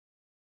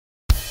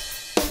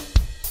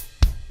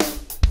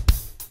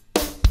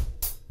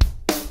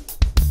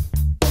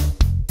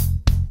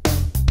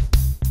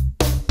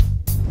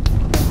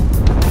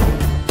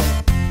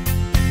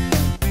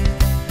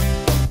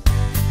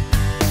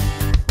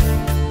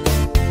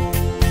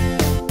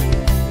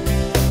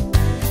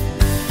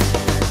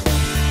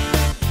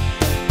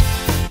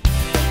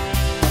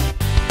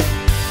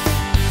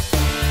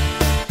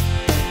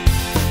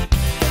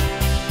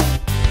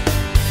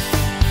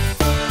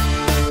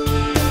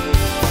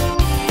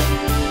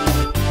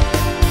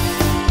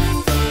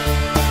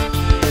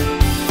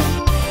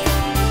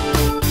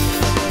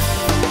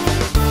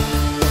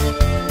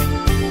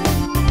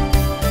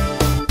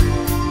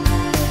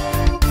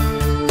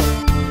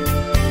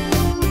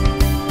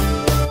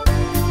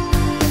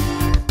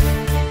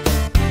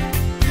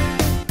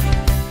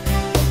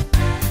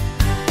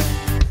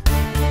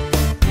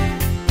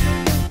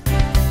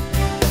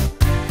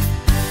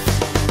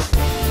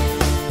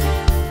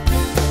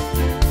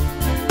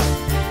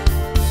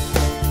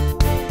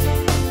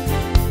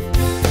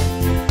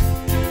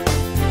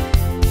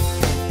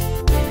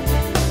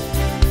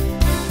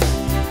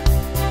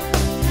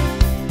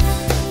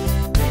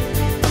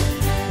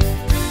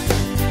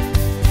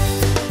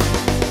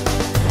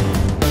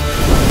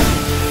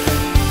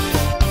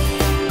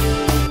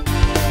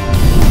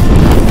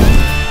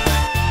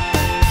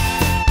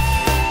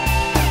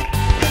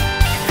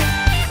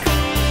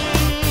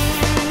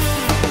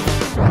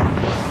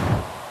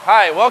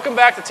Hi, welcome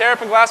back to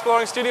Terrapin Glass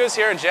Blowing Studios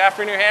here in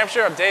Jaffrey, New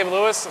Hampshire. I'm Dave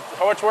Lewis, the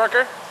torch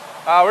worker.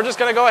 We're just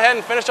going to go ahead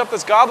and finish up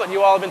this goblet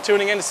you all have been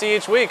tuning in to see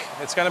each week.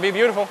 It's going to be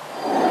beautiful.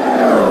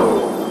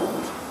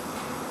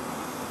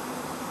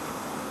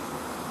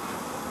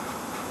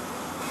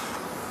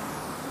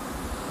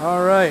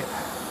 All right.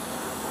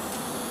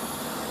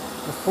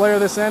 We'll flare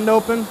this end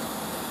open.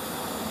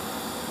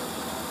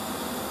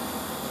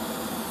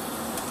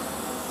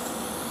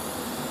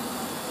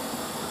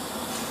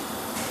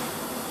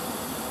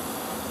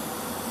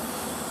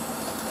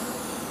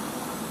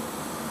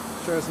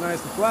 Sure it's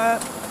nice and flat.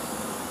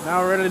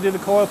 Now we're ready to do the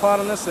coil pot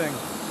on this thing.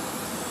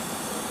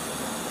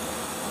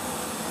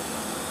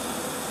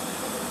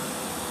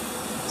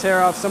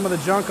 Tear off some of the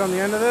junk on the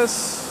end of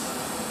this.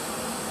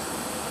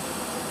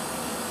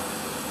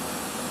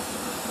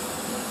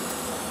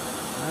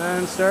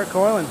 And start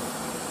coiling.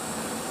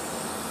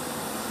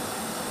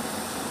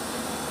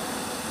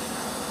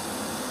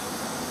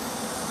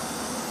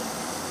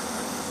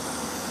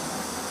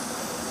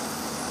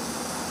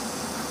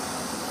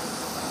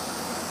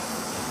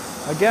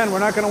 Again, we're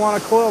not going to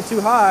want to coil too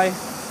high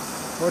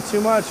or too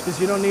much because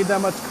you don't need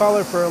that much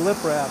color for a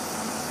lip wrap.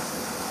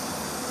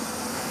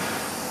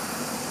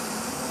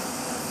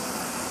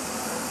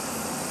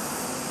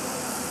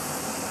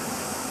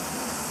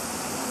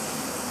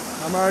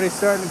 I'm already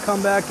starting to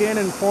come back in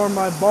and form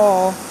my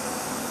ball,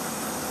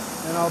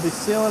 and I'll be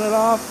sealing it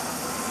off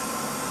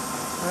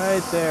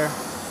right there.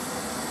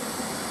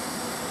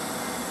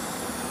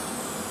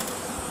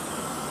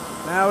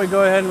 Now we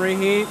go ahead and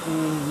reheat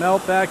and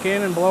melt back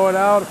in and blow it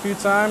out a few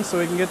times so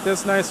we can get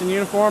this nice and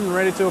uniform and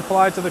ready to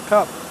apply to the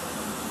cup.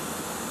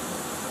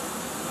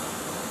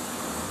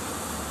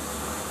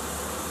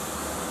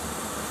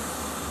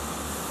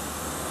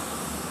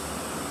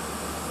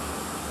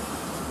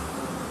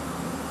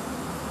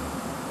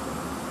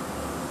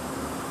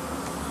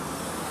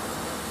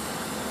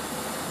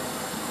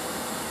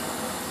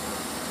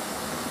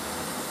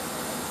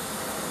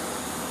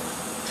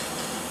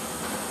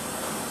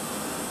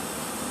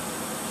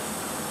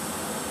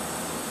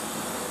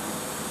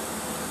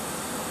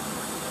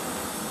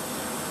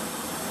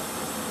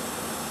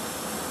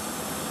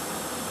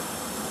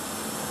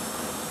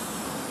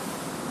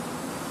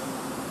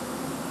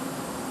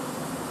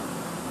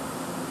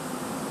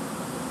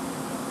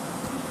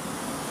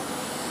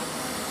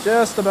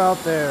 Just about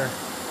there.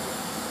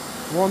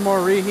 One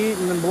more reheat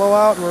and then blow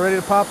out and we're ready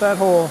to pop that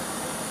hole.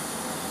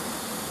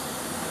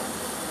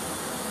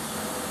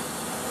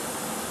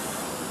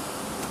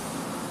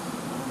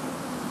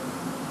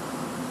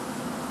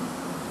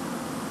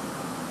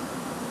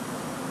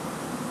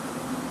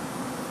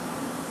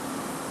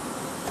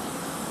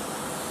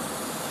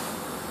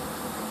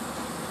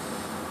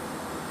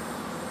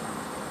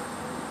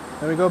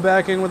 Then we go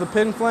back in with a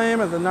pin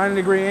flame at the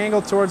 90-degree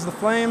angle towards the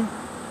flame.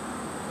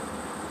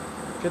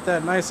 Get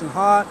that nice and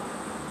hot.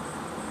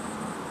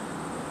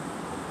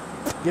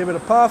 Give it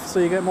a puff so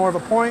you get more of a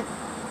point.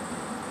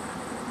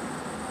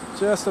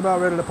 Just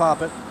about ready to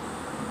pop it.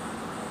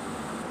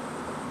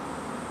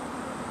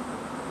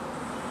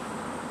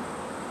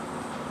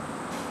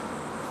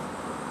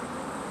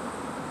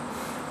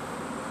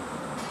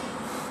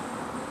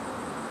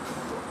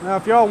 Now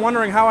if you're all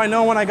wondering how I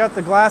know when I got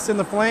the glass in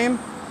the flame,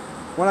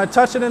 when I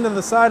touch it into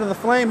the side of the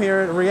flame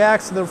here, it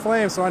reacts to the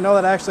flame, so I know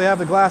that I actually have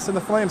the glass in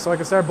the flame so I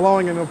can start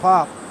blowing and it'll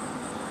pop.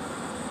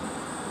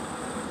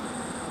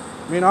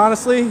 I mean,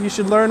 honestly, you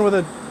should learn with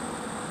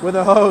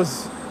a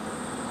hose.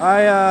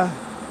 I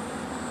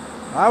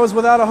was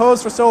without a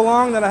hose for so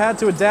long that I had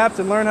to adapt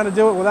and learn how to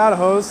do it without a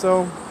hose,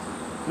 so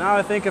now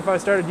I think if I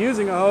started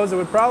using a hose, it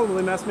would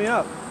probably mess me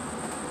up.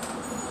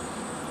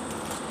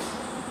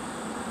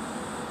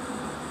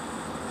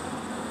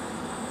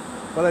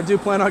 But I do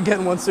plan on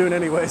getting one soon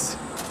anyways.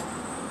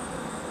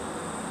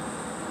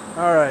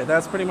 All right,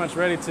 that's pretty much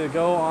ready to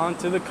go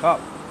onto the cup.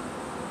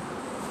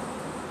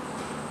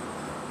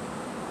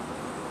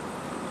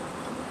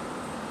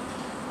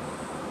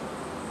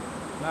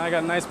 Now I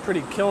got nice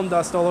pretty kiln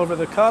dust all over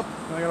the cup.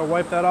 I gotta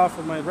wipe that off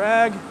with my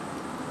rag.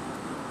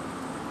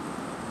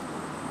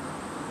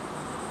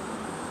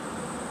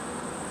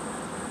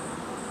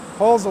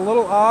 Hole's a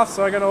little off,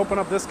 so I gotta open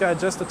up this guy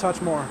just a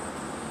touch more.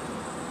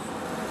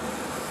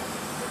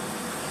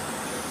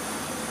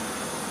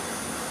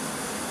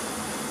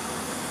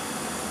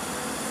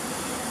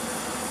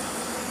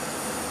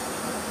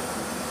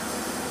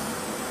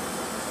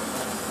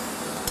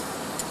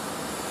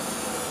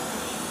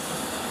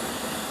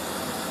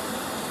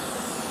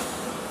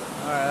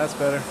 Alright, that's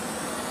better.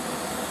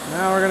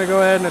 Now we're going to go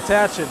ahead and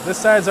attach it. This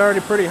side's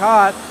already pretty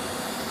hot.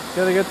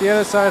 Got to get the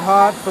other side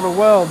hot for the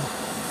weld.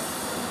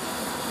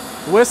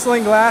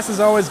 Whistling glass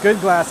is always good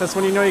glass. That's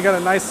when you know you got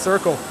a nice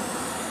circle.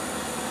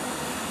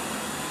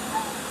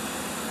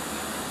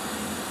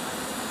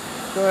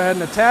 Go ahead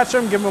and attach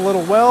them, give them a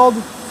little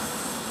weld.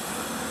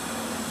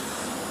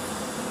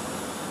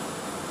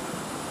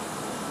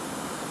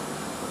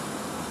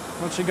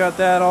 Once you got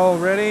that all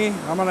ready,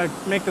 I'm going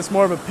to make this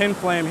more of a pin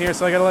flame here,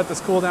 so I got to let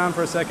this cool down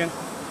for a second.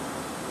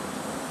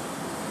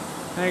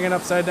 Hang it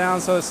upside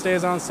down so it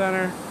stays on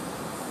center.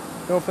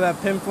 Go for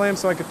that pin flame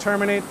so I could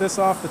terminate this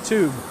off the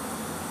tube.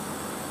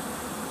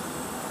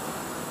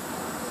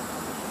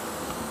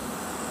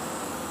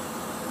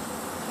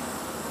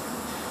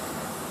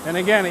 And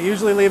again, it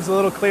usually leaves a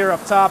little clear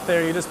up top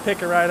there. You just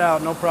pick it right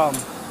out, no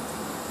problem.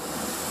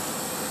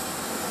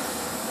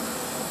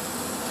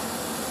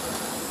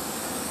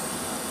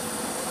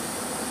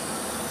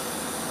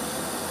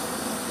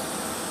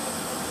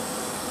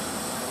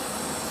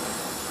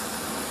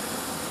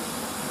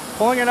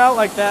 Pulling it out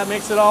like that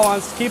makes it all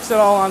on, keeps it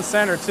all on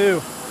center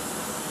too.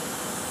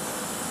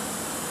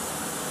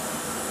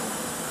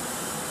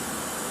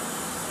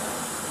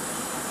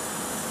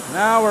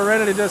 Now we're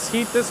ready to just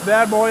heat this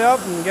bad boy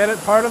up and get it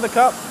part of the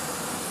cup.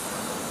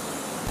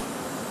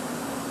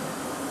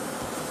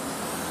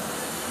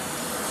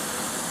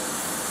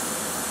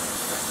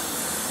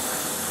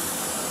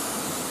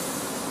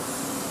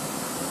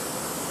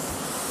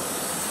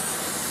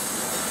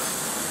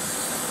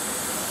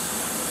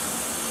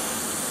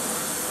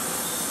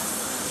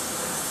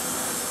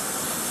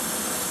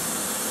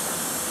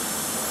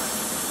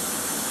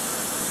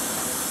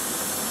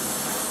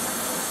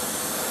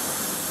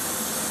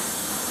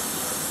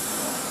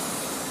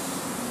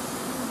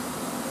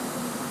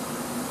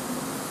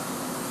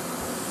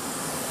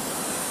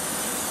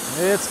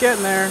 It's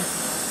getting there.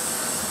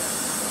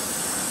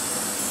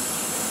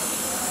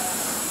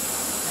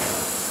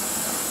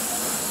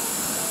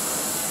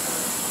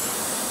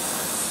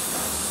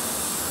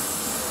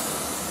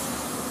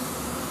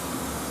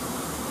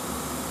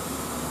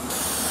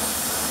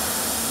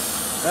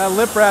 That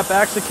lip wrap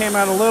actually came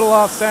out a little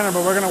off center,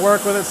 but we're going to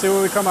work with it, see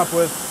what we come up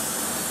with.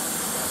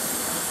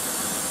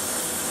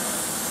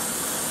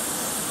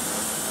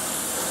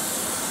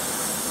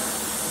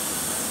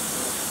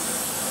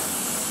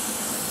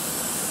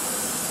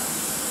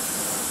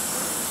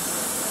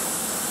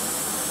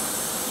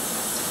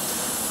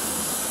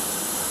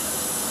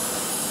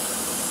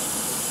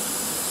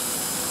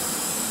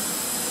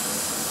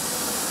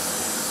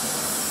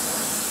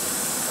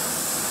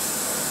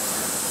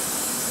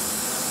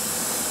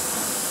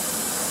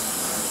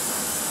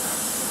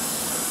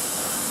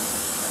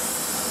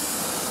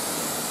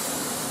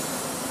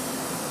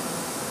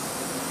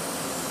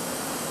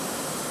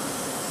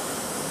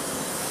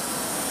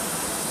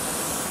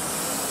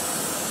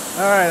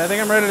 All right, I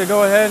think I'm ready to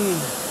go ahead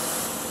and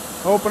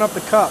open up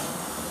the cup.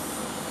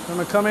 I'm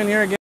gonna come in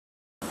here again.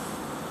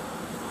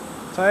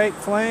 Tight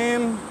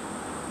flame.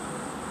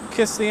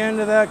 Kiss the end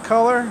of that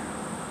color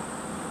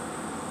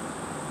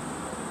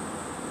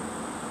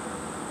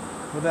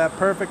with that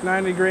perfect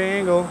 90-degree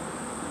angle.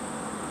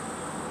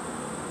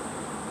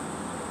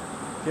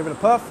 Give it a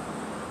puff.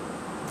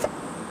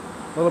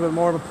 A little bit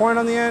more of a point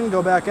on the end,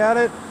 go back at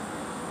it.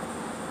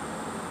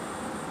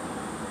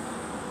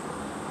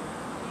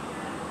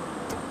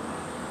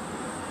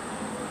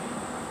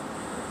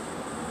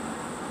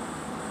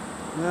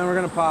 And then we're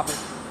going to pop it.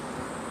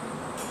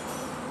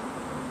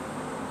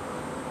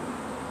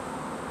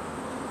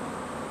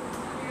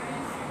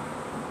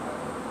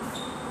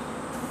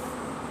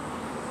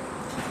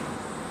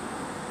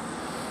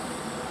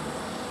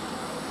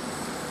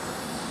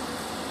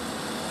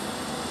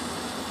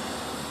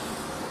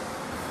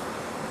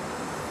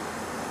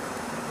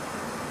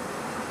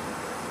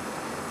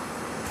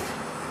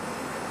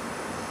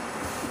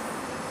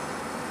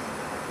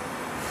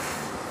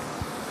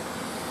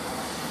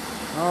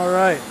 All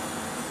right.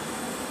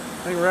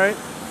 I think right.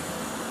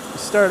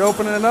 Start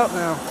opening it up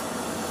now.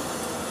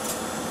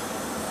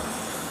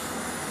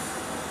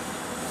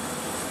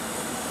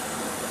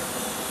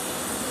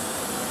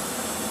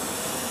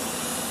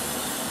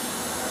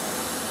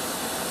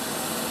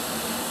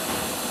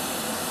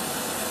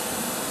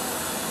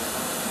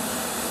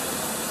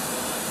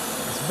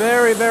 It's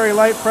very, very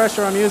light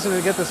pressure I'm using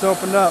to get this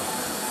opened up.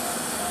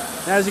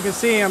 And as you can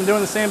see, I'm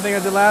doing the same thing I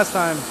did last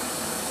time.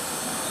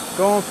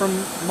 Going from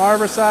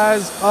Marver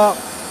size up.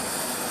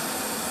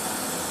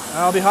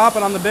 I'll be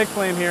hopping on the big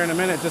flame here in a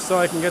minute just so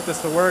I can get this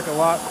to work a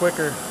lot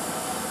quicker.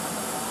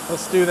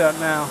 Let's do that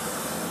now.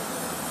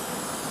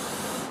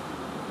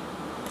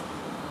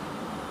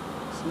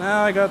 So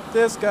now I got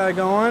this guy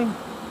going.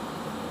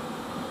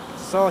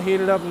 It's all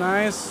heated up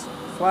nice.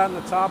 Flatten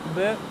the top a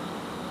bit.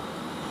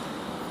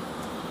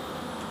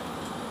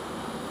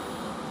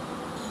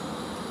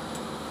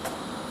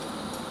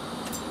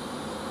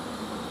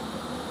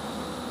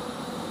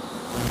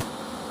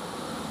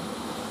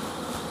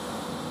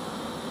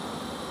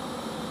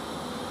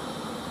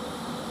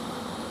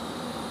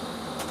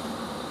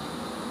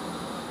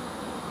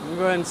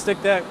 Go ahead and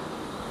stick that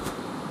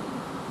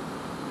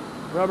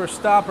rubber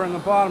stopper in the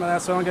bottom of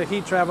that so I don't get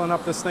heat traveling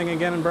up this thing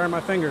again and burn my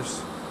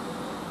fingers.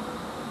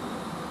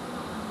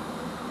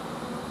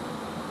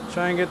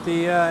 Try and get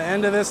the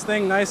end of this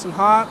thing nice and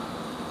hot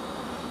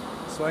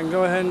so I can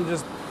go ahead and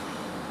just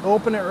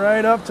open it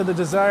right up to the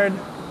desired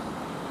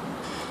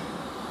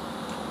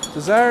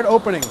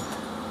opening.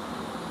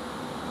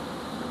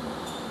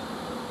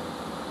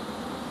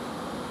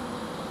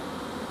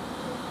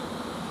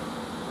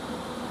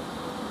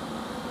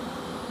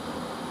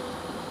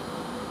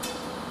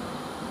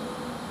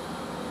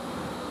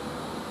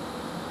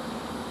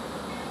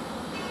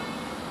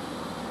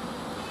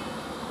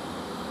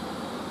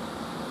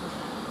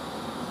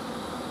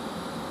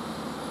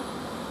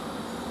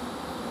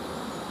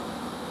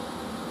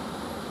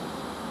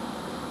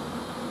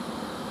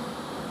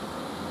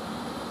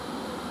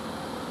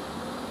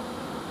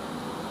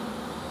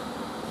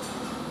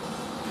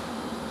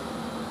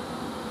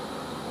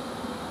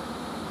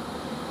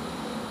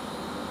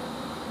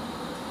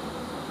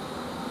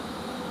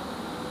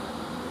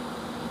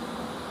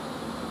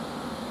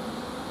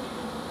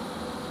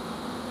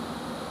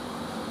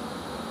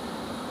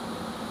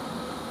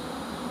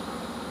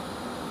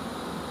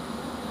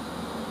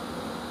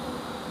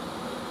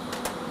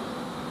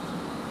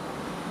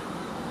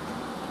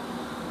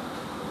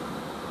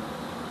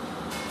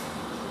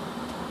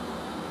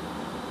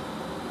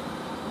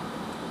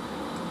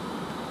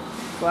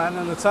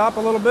 Flattening the top a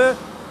little bit.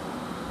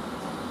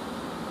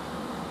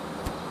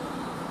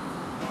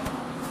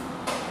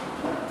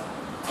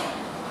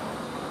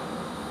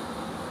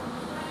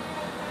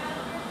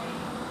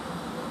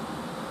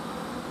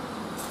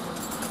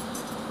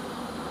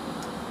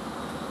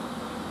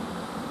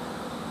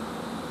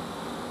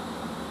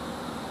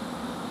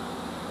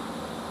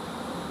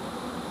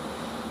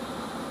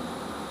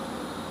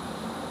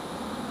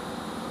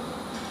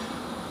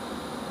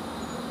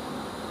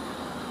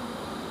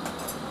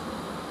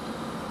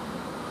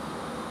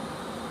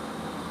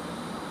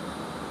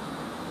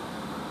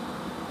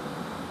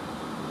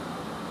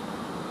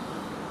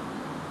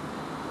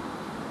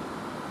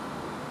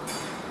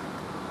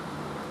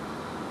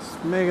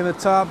 Making the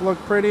top look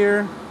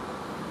prettier.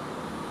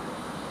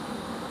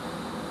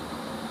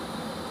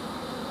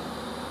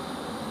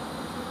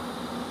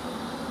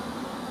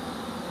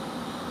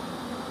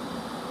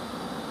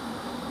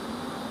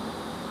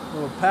 A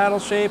little paddle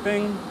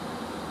shaping.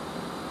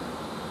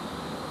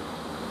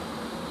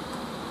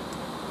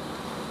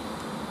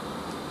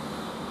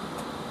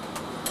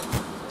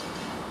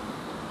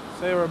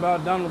 Say we're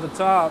about done with the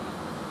top.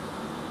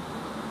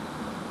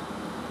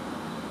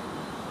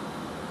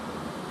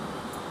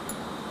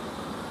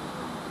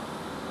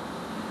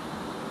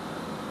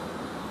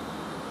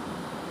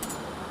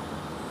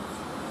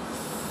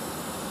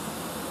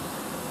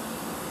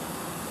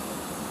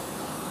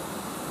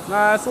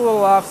 Nah, it's a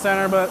little off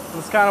center, but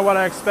it's kind of what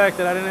I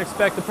expected. I didn't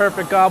expect the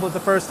perfect goblet the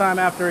first time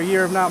after a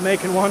year of not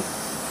making one.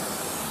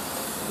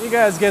 You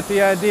guys get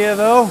the idea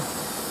though.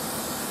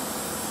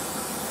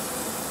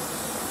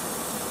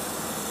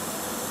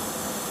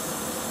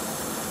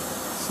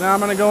 So now I'm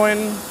gonna go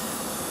in,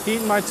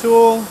 heating my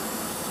tool,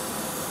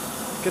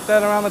 get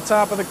that around the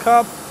top of the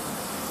cup.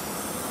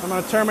 I'm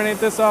gonna terminate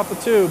this off the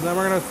tube. Then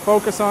we're gonna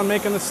focus on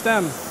making the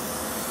stem.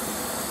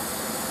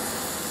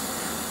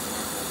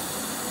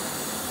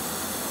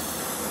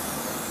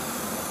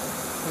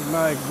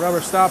 My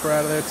rubber stopper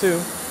out of there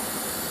too.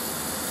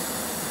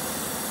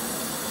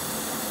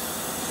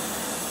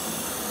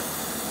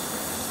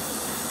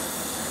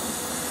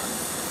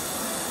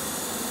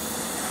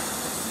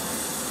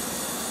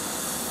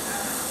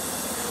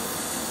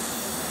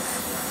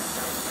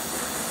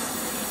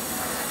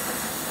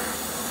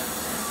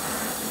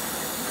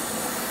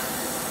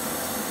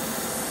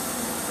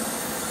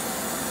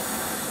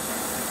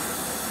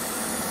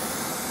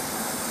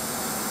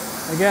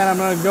 Again, I'm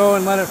going to go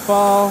and let it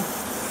fall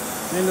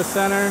in the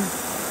center.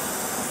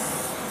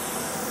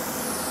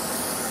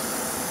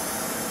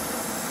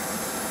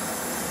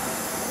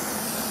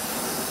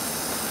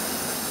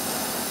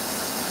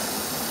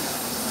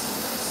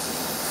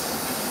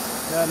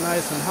 Got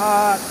nice and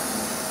hot.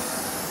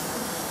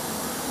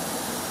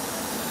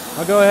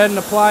 I'll go ahead and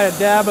apply a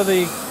dab of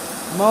the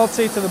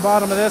multi to the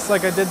bottom of this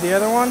like I did the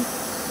other one.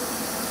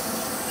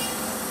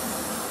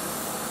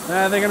 And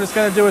I think I'm just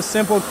going to do a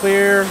simple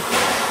clear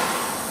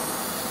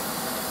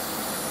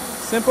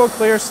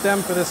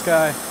stem for this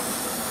guy.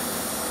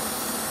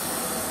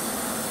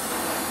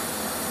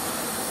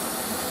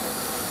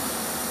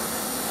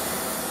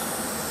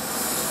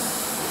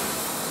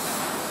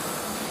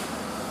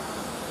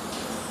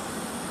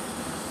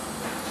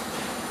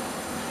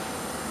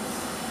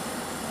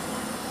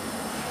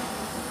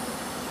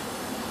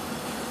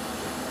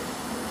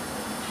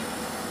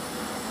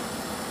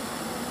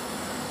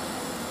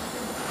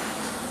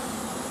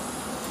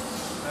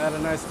 Add a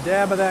nice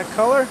dab of that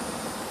color.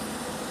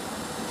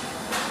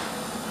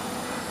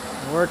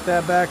 Work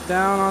that back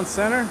down on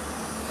center.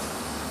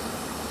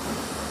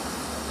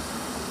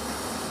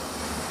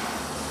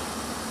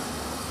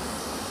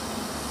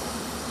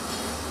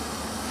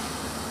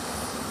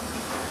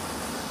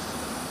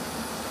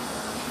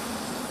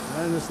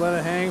 And just let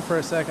it hang for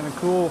a second and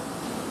cool.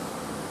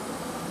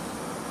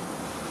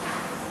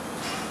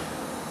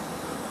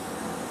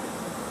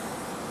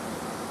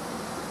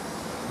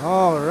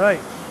 All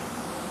right.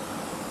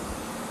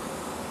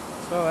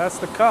 So that's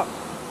the cup.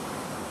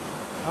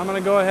 I'm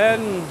going to go ahead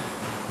and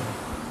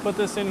put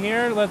this in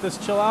here, let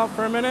this chill out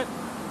for a minute.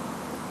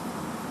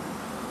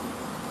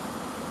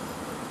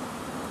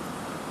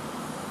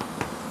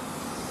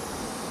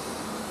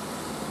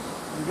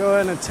 And go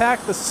ahead and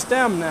attack the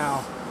stem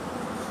now.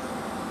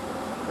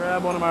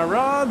 Grab one of my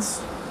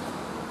rods.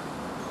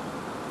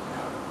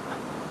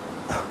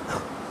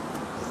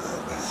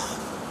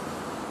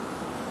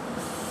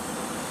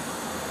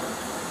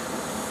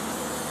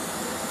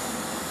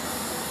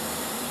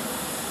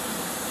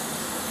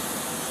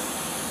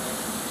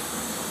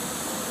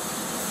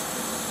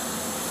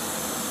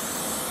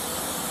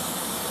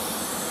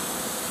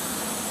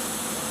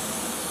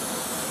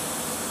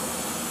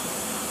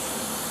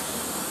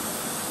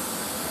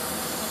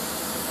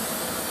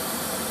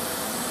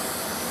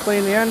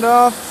 Clean the end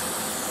off.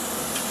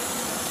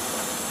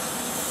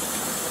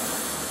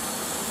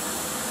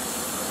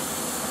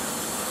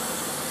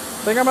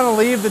 I think I'm going to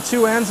leave the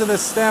two ends of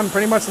this stem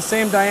pretty much the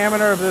same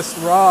diameter of this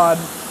rod.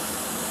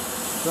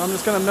 So I'm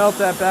just going to melt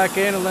that back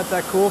in and let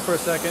that cool for a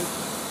second.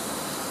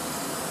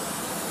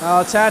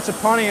 I'll attach a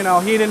punny and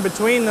I'll heat in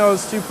between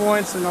those 2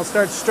 points and I'll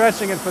start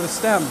stretching it for the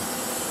stem.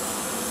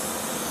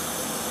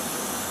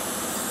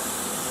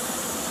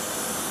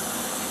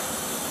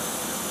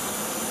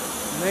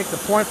 Make the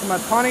point for my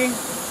punny.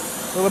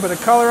 A little bit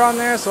of color on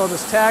there, so I'll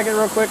just tag it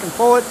real quick and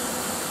pull it.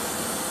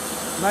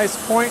 Nice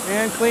point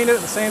and clean it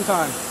at the same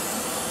time.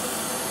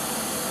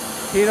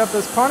 Heat up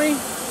this punny.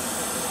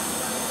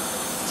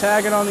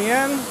 Tag it on the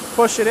end,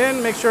 push it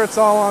in, make sure it's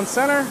all on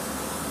center.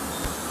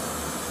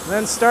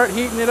 Then start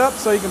heating it up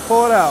so you can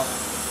pull it out.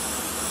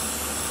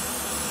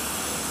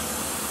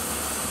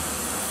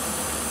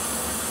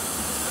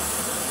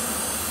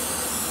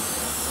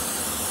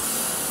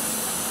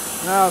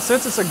 Now,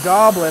 since it's a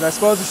goblet, I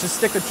suppose you should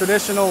stick to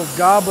traditional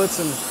goblets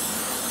and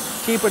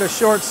keep it a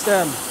short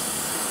stem.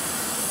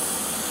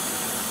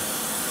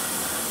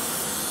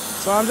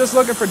 So I'm just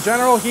looking for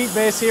general heat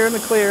base here in the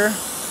clear.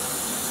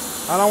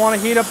 I don't want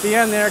to heat up the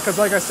end there because,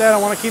 like I said, I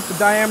want to keep the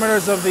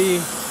diameters of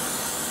the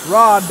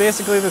rod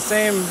basically the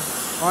same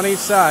on each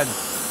side.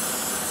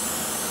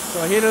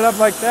 So heat it up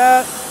like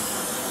that.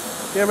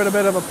 Give it a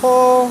bit of a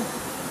pull.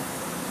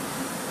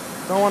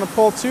 Don't want to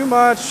pull too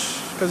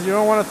much because you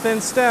don't want a thin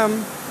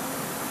stem.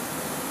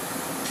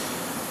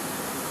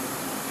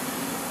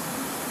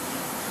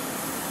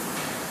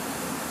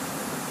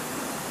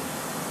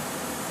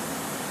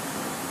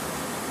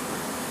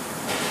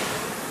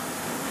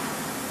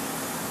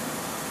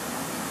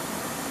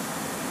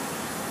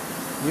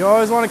 You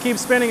always want to keep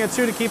spinning it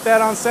too to keep that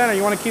on center.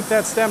 You want to keep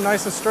that stem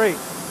nice and straight.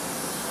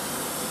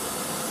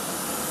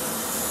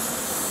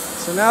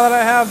 So now that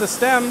I have the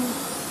stem,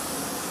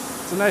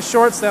 it's a nice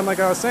short stem like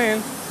I was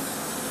saying,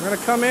 I'm going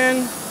to come in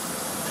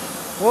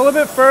a little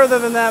bit further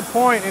than that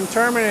point and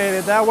terminate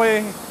it. That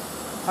way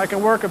I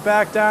can work it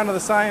back down to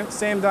the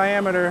same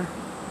diameter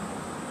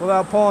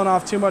without pulling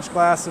off too much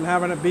glass and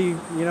having it be,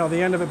 you know,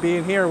 the end of it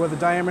being here where the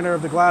diameter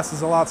of the glass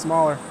is a lot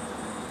smaller.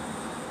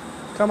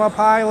 Come up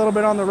high a little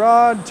bit on the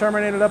rod,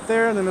 terminate it up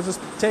there, and then I'll just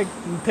take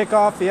and pick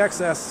off the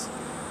excess.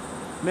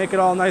 Make it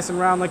all nice and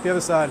round like the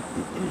other side.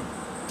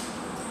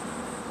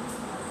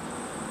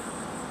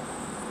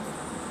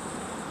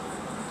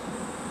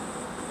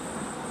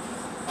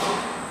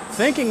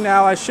 Thinking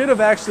now I should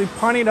have actually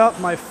punnied up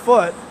my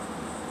foot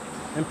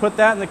and put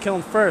that in the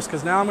kiln first,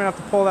 because now I'm going to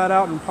have to pull that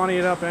out and punny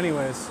it up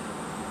anyways.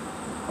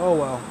 Oh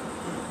well.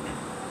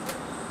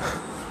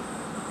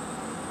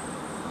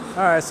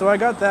 Alright, so I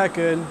got that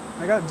good.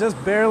 I got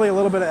just barely a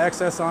little bit of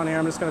excess on here.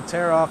 I'm just going to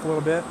tear off a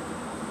little bit.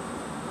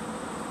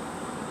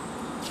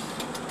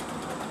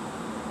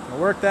 I'll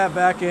work that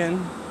back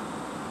in.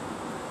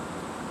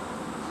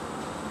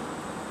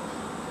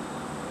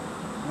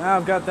 Now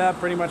I've got that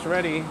pretty much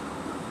ready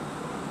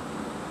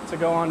to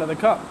go onto the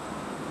cup.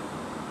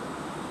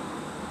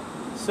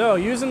 So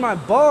using my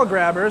ball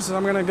grabbers,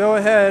 I'm going to go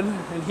ahead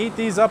and heat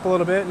these up a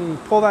little bit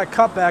and pull that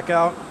cup back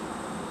out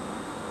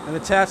and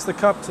attach the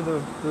cup to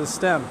the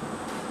stem.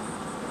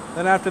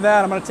 Then after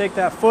that, I'm going to take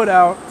that foot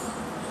out,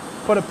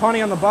 put a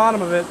punny on the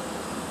bottom of it,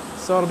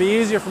 so it'll be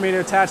easier for me to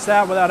attach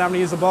that without having to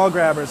use the ball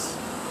grabbers.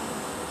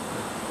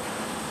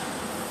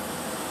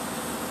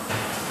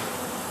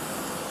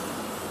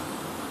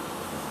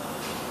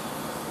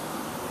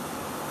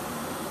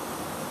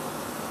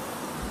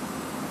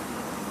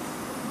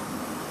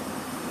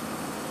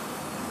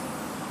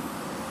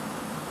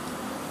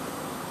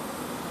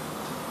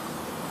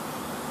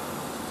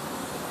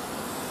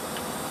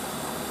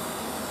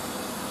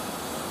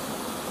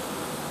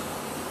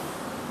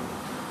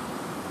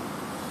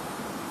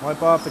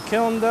 Wipe off the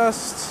kiln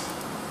dust.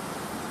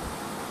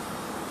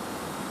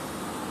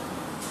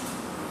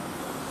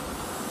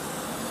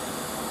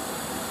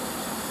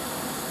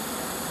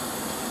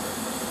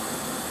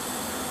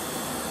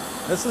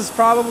 This is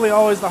probably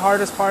always the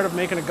hardest part of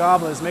making a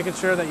goblet, is making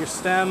sure that your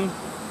stem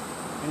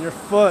and your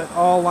foot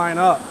all line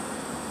up.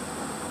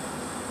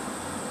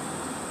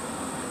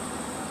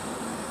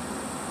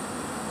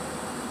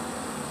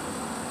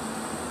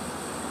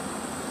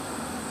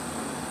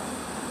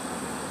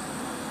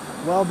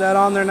 Weld that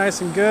on there nice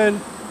and good.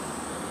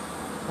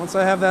 Once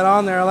I have that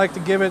on there, I like to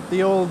give it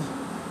the old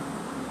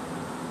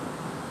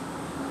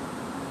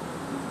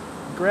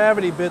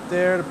gravity bit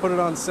there to put it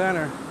on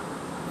center.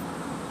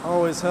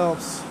 Always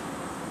helps.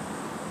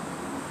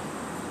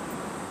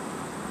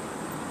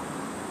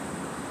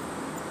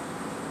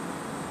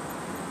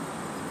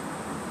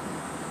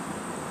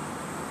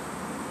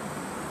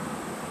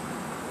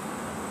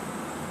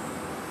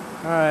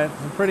 Alright,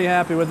 I'm pretty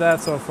happy with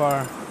that so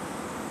far.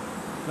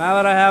 Now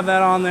that I have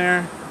that on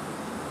there,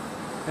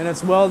 and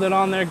it's welded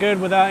on there good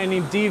without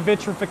any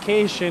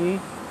devitrification,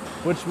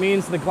 which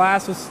means the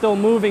glass is still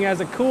moving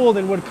as it cooled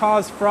and would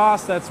cause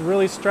frost that's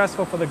really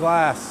stressful for the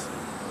glass.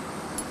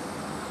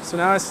 So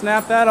now I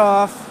snap that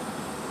off,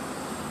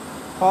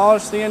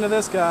 polish the end of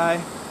this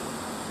guy,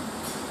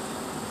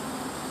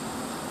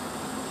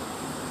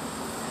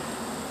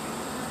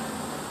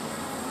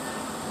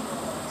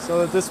 so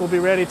that this will be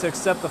ready to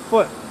accept the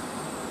foot.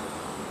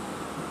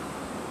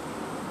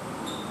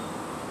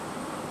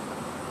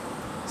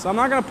 So I'm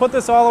not going to put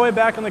this all the way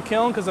back in the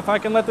kiln, because if I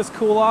can let this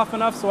cool off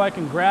enough so I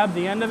can grab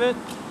the end of it,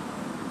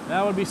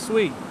 that would be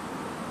sweet.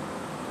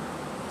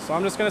 So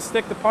I'm just going to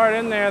stick the part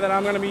in there that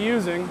I'm going to be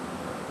using.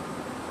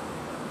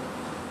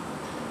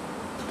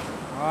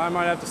 Oh, I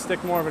might have to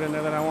stick more of it in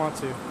there than I want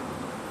to.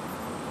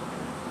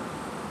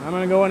 I'm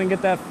going to go in and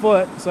get that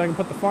foot so I can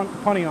put the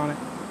punny on it.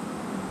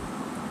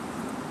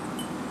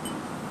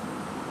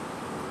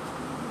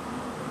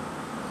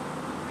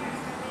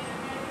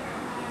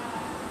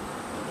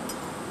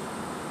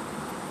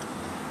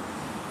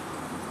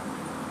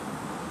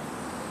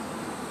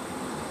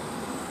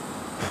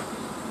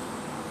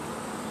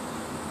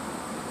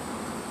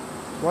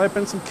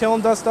 Wiping some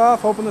kiln dust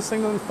off, hoping this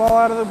thing doesn't fall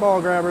out of the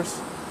ball grabbers.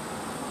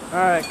 All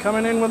right,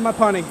 coming in with my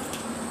punny.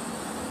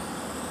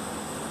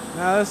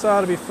 Now this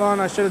ought to be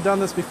fun. I should have done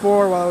this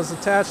before while I was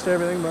attached to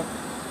everything, but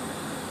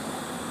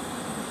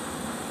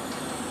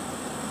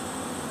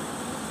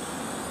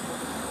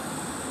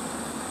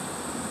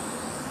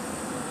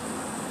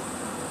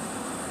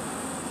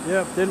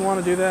yep, didn't want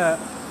to do that.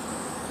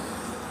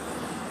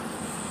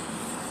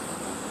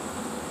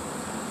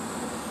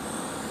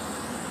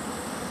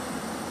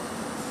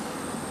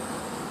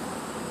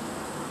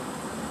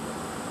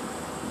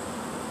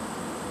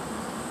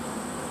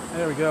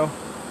 There we go.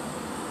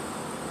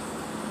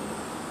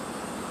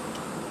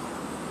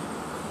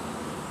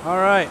 All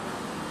right.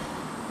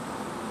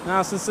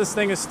 Now since this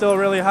thing is still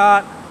really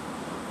hot,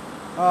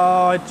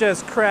 oh, it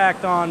just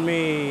cracked on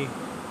me.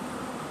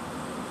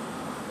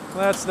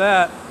 That's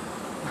that.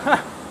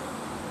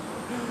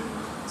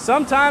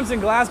 Sometimes in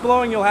glass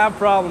blowing you'll have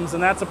problems,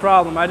 and that's a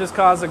problem. I just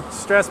caused a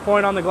stress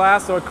point on the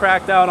glass, so it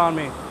cracked out on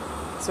me.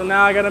 So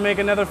now I got to make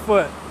another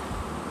foot.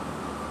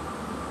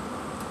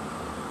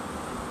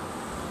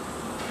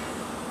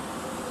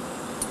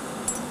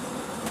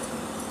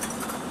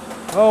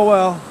 Oh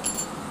well.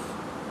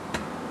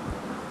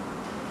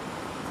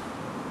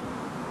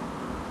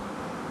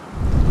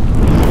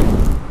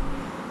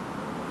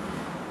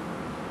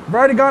 I've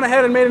already gone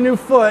ahead and made a new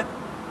foot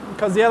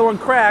because the other one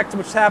cracked,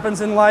 which happens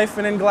in life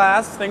and in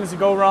glass. Things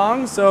go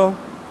wrong, so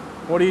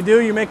what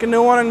do? You make a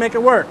new one and make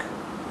it work.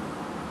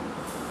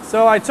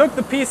 So I took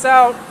the piece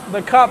out,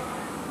 the cup,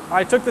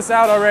 I took this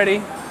out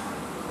already.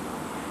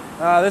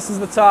 This is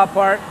the top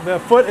part. The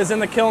foot is in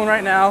the kiln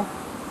right now.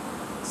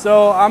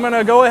 So I'm going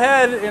to go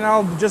ahead and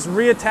I'll just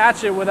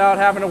reattach it without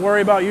having to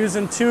worry about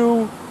using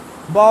two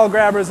ball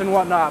grabbers and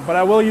whatnot. But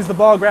I will use the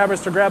ball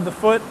grabbers to grab the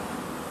foot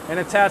and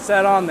attach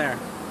that on there.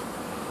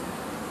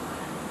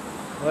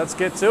 Let's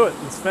get to it.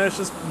 Let's finish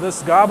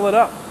this goblet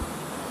up.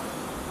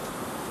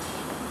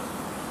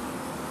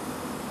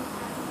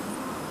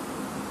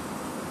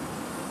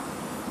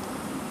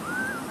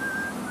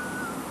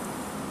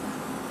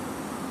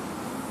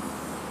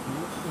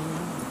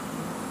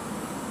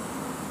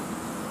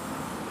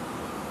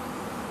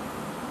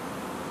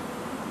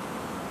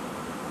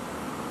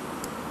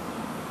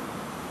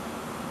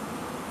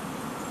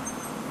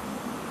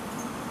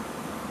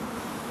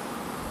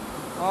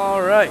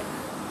 All right,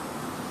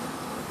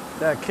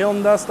 that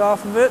kiln dust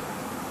off of it.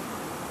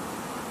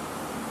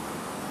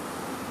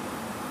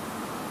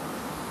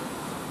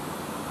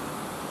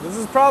 This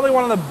is probably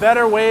one of the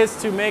better ways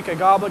to make a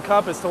goblet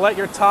cup, is to let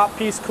your top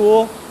piece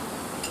cool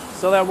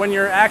so that when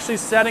you're actually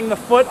setting the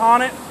foot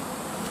on it,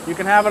 you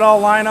can have it all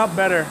line up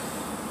better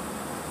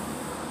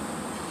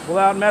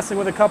without messing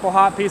with a couple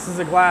hot pieces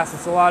of glass.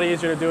 It's a lot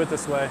easier to do it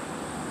this way.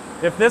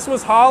 If this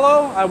was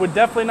hollow, I would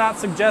definitely not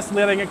suggest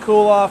letting it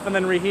cool off and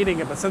then reheating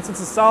it. But since it's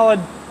a solid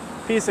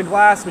piece of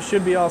glass, we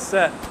should be all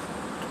set.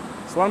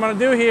 So what I'm going to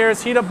do here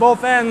is heat up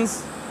both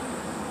ends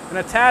and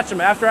attach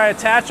them. After I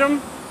attach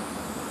them,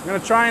 I'm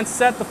going to try and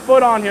set the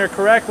foot on here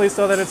correctly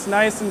so that it's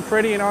nice and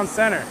pretty and on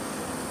center.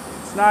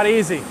 It's not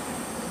easy.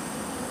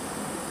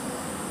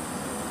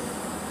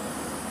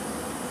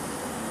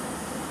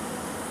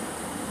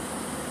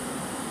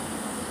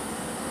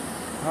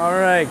 All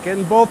right,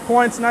 getting both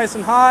points nice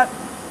and hot.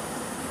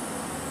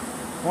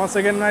 Once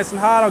I get them nice and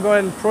hot, I'll go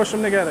ahead and push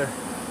them together.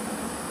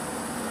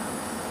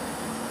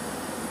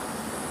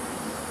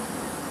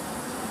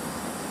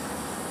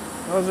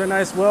 Those are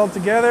nice weld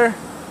together.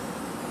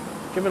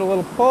 Give it a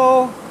little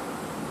pull.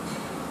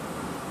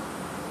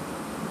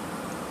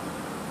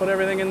 Put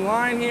everything in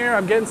line here.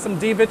 I'm getting some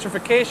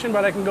devitrification,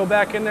 but I can go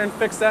back in there and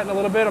fix that in a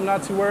little bit. I'm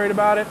not too worried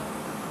about it.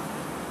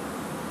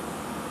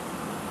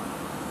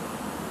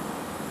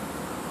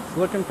 It's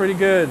looking pretty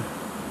good.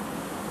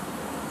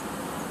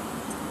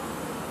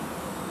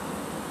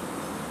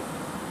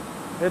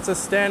 It's a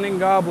standing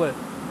goblet.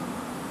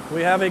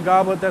 We have a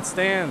goblet that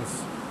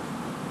stands.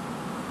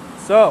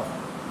 So,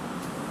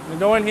 I'm gonna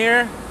go in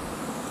here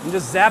and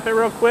just zap it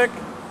real quick.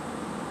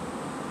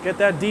 Get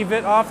that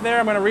divot off there.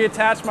 I'm gonna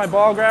reattach my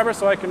ball grabber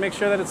so I can make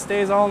sure that it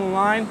stays all in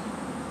line.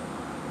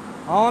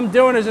 All I'm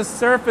doing is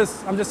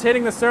I'm just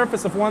hitting the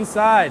surface of one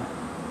side.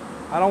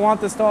 I don't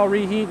want this to all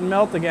reheat and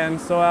melt again,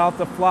 so I'll have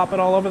to flop it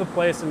all over the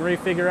place and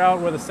refigure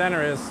out where the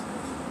center is.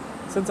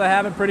 Since I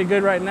have it pretty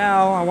good right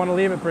now, I want to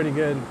leave it pretty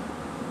good.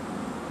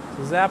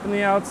 So zapping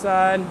the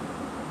outside.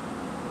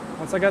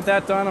 Once I got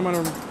that done, I'm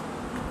going to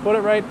Put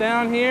it right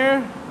down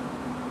here.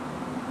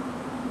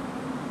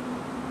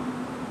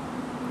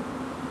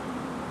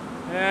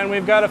 And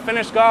we've got a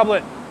finished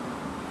goblet.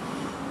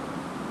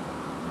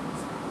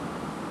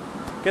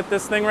 Get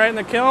this thing right in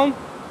the kiln.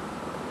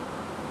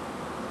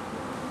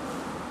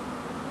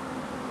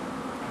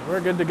 We're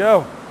good to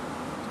go.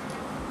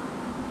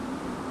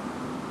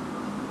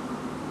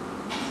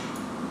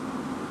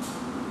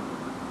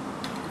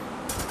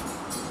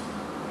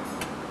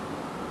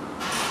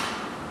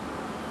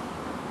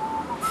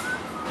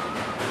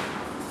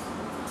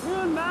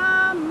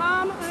 Goodbye,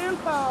 Mama and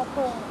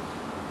Papa.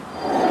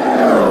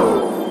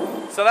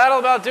 So that'll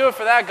about do it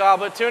for that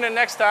goblet. Tune in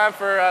next time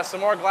for some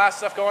more glass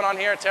stuff going on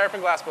here at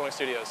Terrapin Glass Building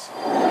Studios.